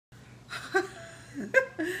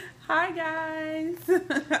Hi guys,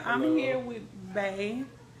 I'm Hello. here with Bay.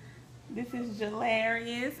 This is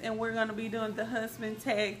Jalarius, and we're gonna be doing the husband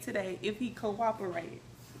tag today if he cooperates.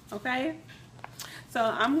 Okay? So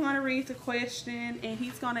I'm gonna read the question, and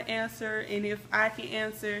he's gonna answer. And if I can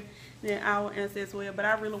answer, then I will answer as well. But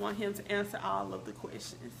I really want him to answer all of the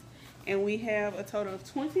questions. And we have a total of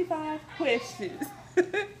 25 questions.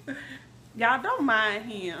 Y'all don't mind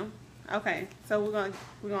him. Okay, so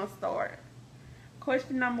we're gonna start.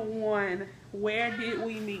 Question number one: where did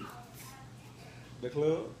we meet? The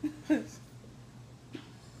club?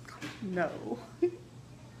 No.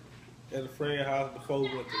 At a friend's house before we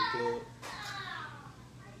went to the club.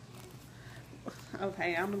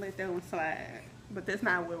 Okay, I'm gonna let that one slide. But that's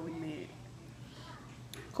not where we met.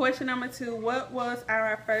 Question number two: what was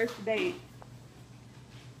our first date?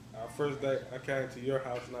 Our first date, I came to your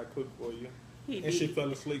house and I cooked for you. He And did. she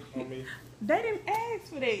fell asleep on me. They didn't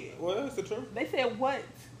ask for that. Well, that's the truth. They said what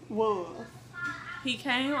was. He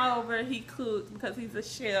came over, he cooked because he's a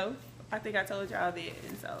chef. I think I told y'all that,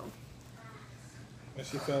 and so And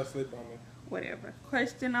she fell asleep on me. whatever.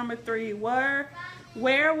 Question number three: where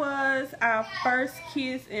was our first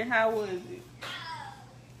kiss and how was it?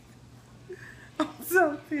 I'm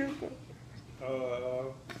so simple.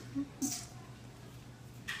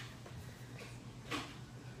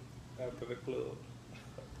 After the club.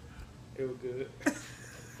 It was good.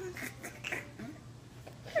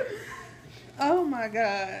 Oh my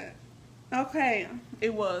God. Okay,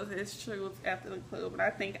 it's true, it was after the club, but I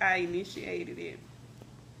think I initiated it.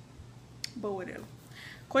 But whatever.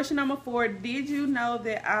 Question number four: did you know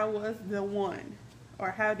that I was the one? Or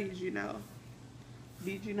how did you know?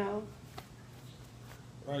 Did you know?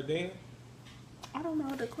 Right then, I don't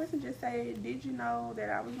know. The question just said, did you know that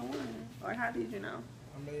I was the one? Or how did you know?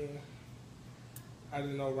 I mean, I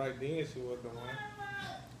didn't know right then she was the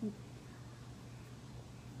one.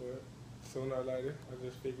 But sooner or later, I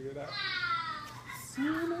just figured it out.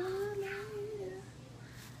 Sooner or later.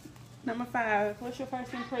 Number five: what's your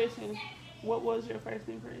first impression? What was your first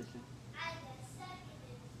impression?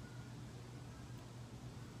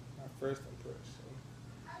 My first impression.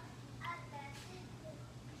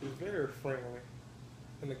 She was very friendly,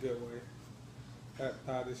 in a good way. Not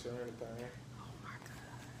oddish or anything. Oh my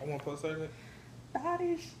God. I want to post her.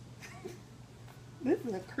 Oddish. This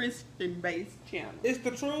is a Christian-based channel. It's the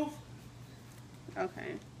truth.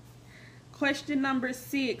 Okay. Question number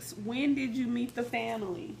six: when did you meet the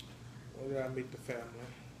family? When did I meet the family?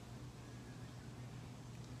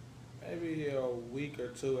 Maybe a week or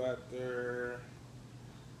two after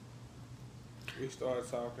we started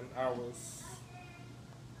talking. I was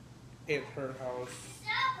at her house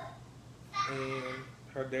and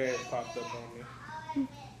her dad popped up on me.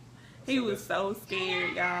 He was so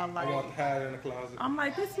scared, y'all. I want Like, to hide in the closet. I'm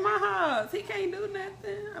like, this is my house. He can't do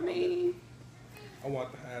nothing. I mean, I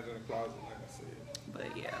want to hide in the closet, like I said.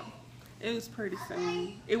 but yeah, it was pretty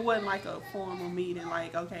soon. It wasn't like a formal meeting.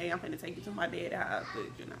 Like, okay, I'm gonna take you to my dad's house, but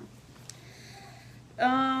you know.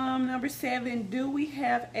 Number seven: do we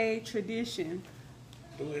have a tradition?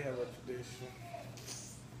 Do we have a tradition?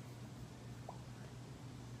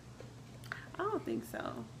 I don't think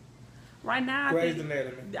so. Right now, Grey's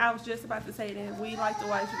Anatomy. I was just about to say that we like to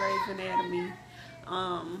watch Grey's Anatomy.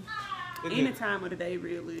 Isn't Any it? time of the day,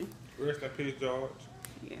 really. Rest in peace, George.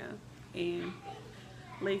 Yeah, and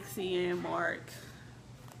Lexi and Mark.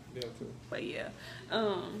 Them too. But yeah,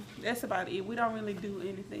 that's about it. We don't really do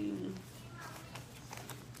anything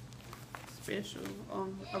special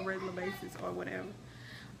on a regular basis or whatever.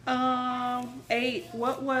 8.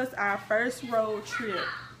 What was our first road trip?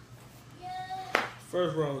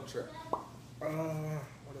 First road trip. What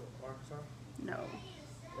was Arkansas? No,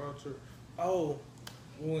 Road trip. Oh,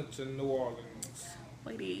 we went to New Orleans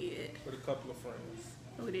we did. with a couple of friends.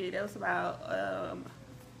 We did. That was about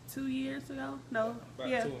 2 years ago. No, About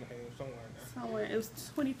yeah, 2.5, something like that. somewhere. It was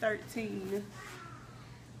 2013.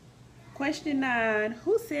 Question 9: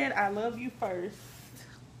 who said I love you first?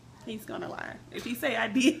 He's gonna lie. If he say I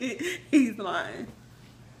did, he's lying.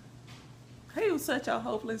 He was such a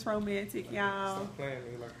hopeless romantic, y'all. Stop playing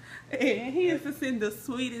me like. And he used to send the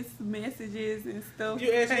sweetest messages and stuff.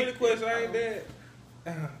 You asked me the question, I ain't that.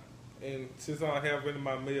 And since I don't have any of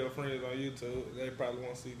my male friends on YouTube, they probably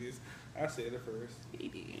won't see this. I said it first. He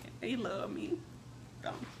did. He loved me.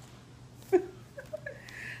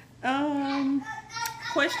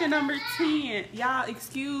 Question number 10. Y'all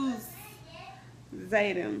excuse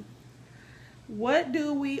Zayden. What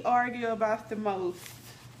do we argue about the most?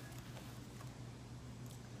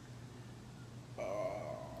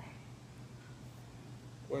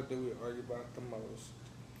 What do we argue about the most?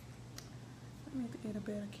 I need to get a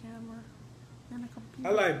better camera and a computer.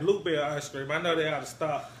 I like Bluebell ice cream. I know they out of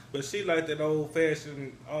stock, but she like that old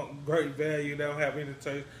fashioned, great value. They don't have any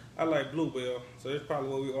taste. I like Bluebell, so that's probably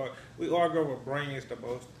what we are. We argue over brands the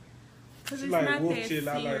most. Cause She it's like not Wolf that Chill.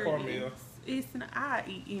 I like Hormel. serious. It's not, I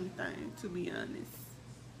eat anything, to be honest.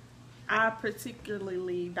 I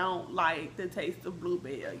particularly don't like the taste of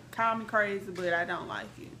Bluebell. Call me crazy, but I don't like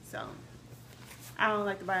it. So I don't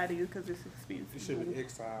like to buy it either because it's expensive. It should be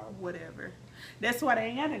exiled. Whatever. That's why they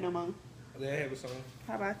ain't got it no more. They have it some.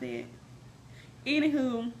 How about that?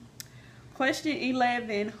 Anywho, question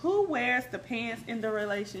 11. Who wears the pants in the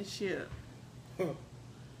relationship?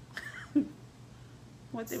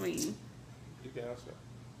 What do you mean? You can answer.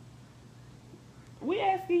 We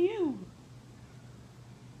asking you.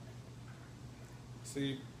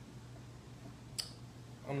 See,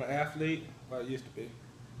 I'm an athlete. Well, I used to be.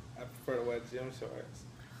 I prefer to wear gym shorts.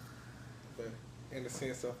 But in the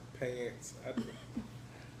sense of pants, I do.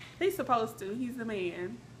 He's supposed to. He's the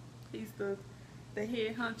man. He's the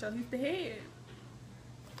head honcho. He's the head.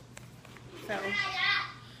 So,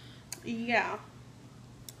 yeah.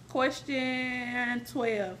 Question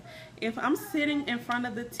 12. If I'm sitting in front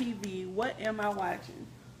of the TV, what am I watching?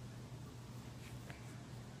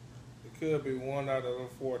 It could be one out of the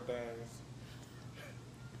 4 things.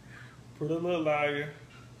 Pretty Little Liar,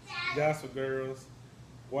 Gossip Girls,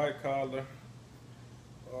 White Collar,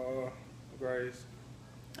 Grace.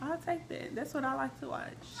 I'll take that. That's what I like to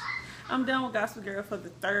watch. I'm done with Gossip Girl for the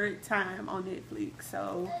 3rd time on Netflix,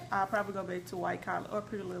 so I'll probably go back to White Collar or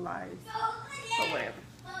Pretty Little Liars or whatever.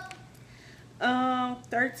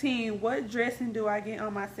 13. What dressing do I get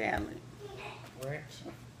on my salad? Ranch.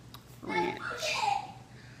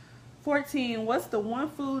 14. What's the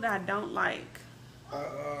one food I don't like?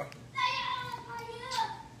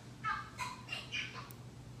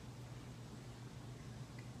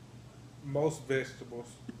 Most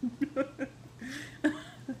vegetables.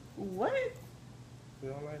 What? You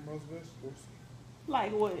don't like most vegetables?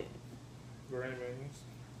 Like what? Green beans.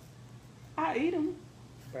 I eat them.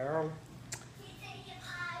 Barrel.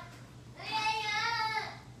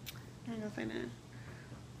 I ain't gonna say nothing.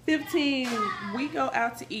 15. We go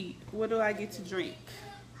out to eat. What do I get to drink?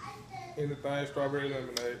 Anything strawberry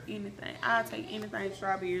lemonade. Anything. I'll take anything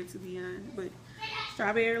strawberry, to be honest. But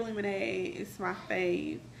strawberry lemonade is my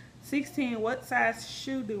fave. 16. What size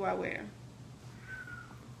shoe do I wear?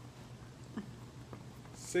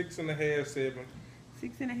 6.5, 7.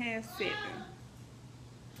 6.5, 7.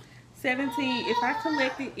 17. If I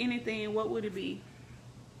collected anything, what would it be?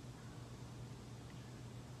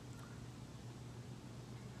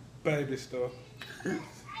 Baby stuff.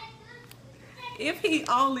 If he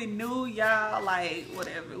only knew, y'all, like,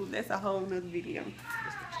 whatever. That's a whole nother video.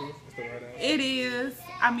 That's the truth. That's the right answer. It is.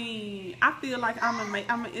 I mean, I feel like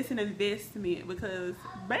it's an investment because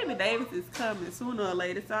Baby Davis is coming sooner or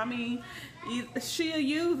later. So, I mean, she'll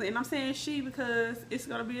use it. And I'm saying she because it's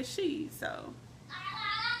going to be a she. So,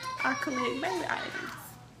 I collect baby items.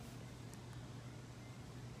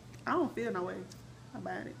 I don't feel no way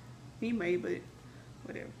about it. He may, but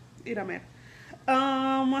whatever. It don't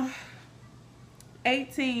matter.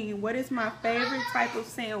 18. What is my favorite type of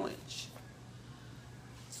sandwich?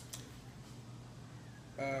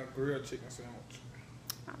 Grilled chicken sandwich.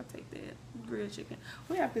 I'll take that. Grilled chicken.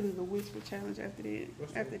 We have to do the whisper challenge after that.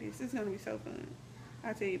 After this. It's going to be so fun.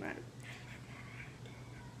 I'll tell you about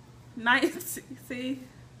it. See?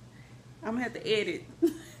 I'm going to have to edit.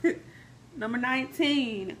 Number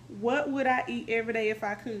 19. What would I eat every day if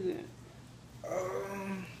I could?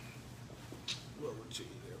 What would you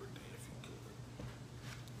eat every day if you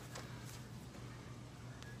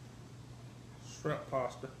could? Shrimp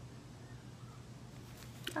pasta.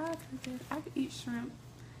 I could eat shrimp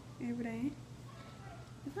every day.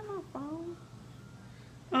 Is that my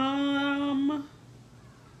phone?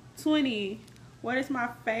 20. What is my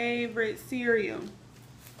favorite cereal?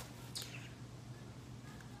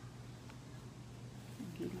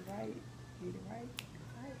 Get it right. Get it right. Get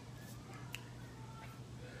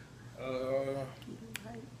it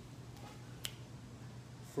right.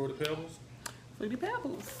 Fruity Pebbles. Fruity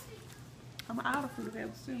Pebbles. I'm out of Fruity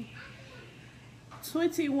Pebbles too.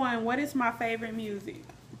 21. What is my favorite music?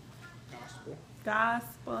 Gospel.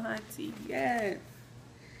 Gospel, hunty. Yes.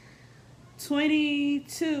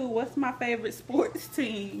 22. What's my favorite sports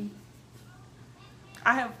team?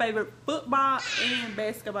 I have a favorite football and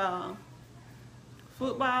basketball.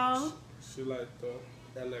 Football. She like the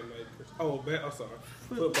LA Lakers. Oh, I'm sorry.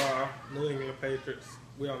 Football, New England Patriots.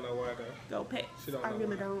 We don't know why though. Go Pats. She don't I know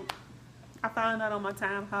really why. don't. I found out on my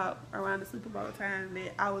time hop around the Super Bowl time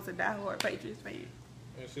that I was a diehard Patriots fan.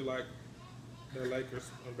 And she like The Lakers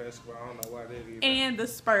in basketball. I don't know why they did. And the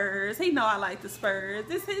Spurs. He know I like the Spurs.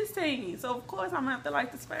 This is his team, so of course I'm gonna have to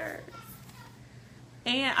like the Spurs.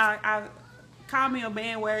 And I call me a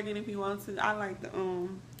bandwagon if you want to. I like the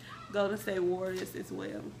Golden State Warriors as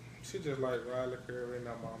well. She just like Riley Curry and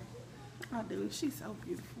her mama. I do. She's so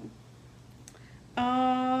beautiful.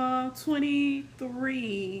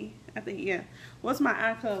 23. I think, yeah. What's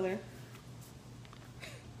my eye color?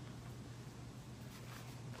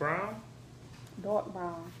 Brown? Dark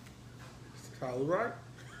brown. All right.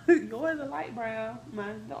 Yours a light brown.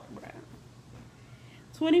 Mine's dark brown.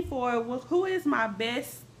 24. Well, who is my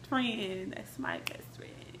best friend? That's my best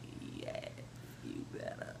friend. Yes, you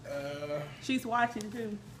better. She's watching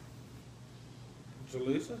too.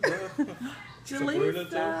 Jaleesa?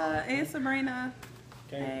 Jaleesa and Sabrina.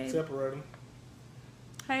 Can't separate them.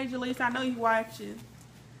 Hey, Jaleesa, I know you watching.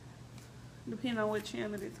 Depending on what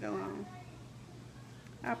channel it's going on.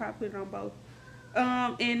 I'll probably put it on both.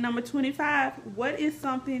 And number 25, what is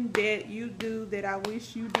something that you do that I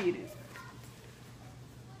wish you didn't?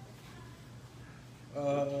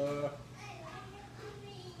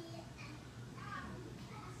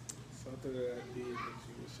 Something that I did that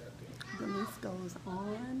you wish I did. The list goes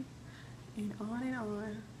on and on and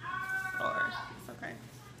on. Or it's okay.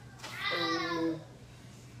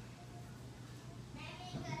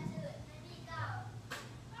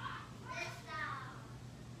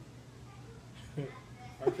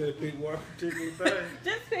 I could pick one particular thing.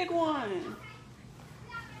 Just pick one.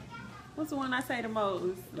 What's the one I say the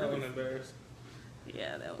most? That one embarrassed.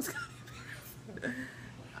 Yeah, that was kind of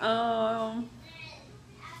embarrassing.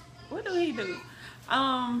 What do he do?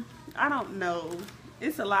 I don't know.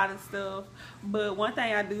 It's a lot of stuff. But one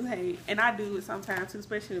thing I do hate, and I do it sometimes too,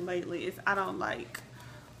 especially lately, is I don't like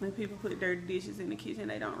when people put dirty dishes in the kitchen,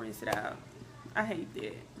 they don't rinse it out. I hate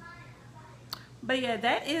that. But yeah,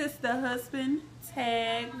 that is the husband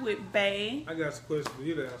tag with Bay. I got some questions for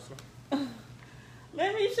you to answer.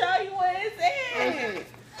 Let me show you what it says.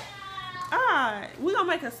 Alright, we're going to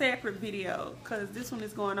make a separate video because this one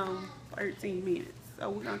is going on 13 minutes. So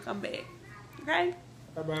we're going to come back. Okay?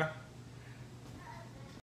 Bye-bye.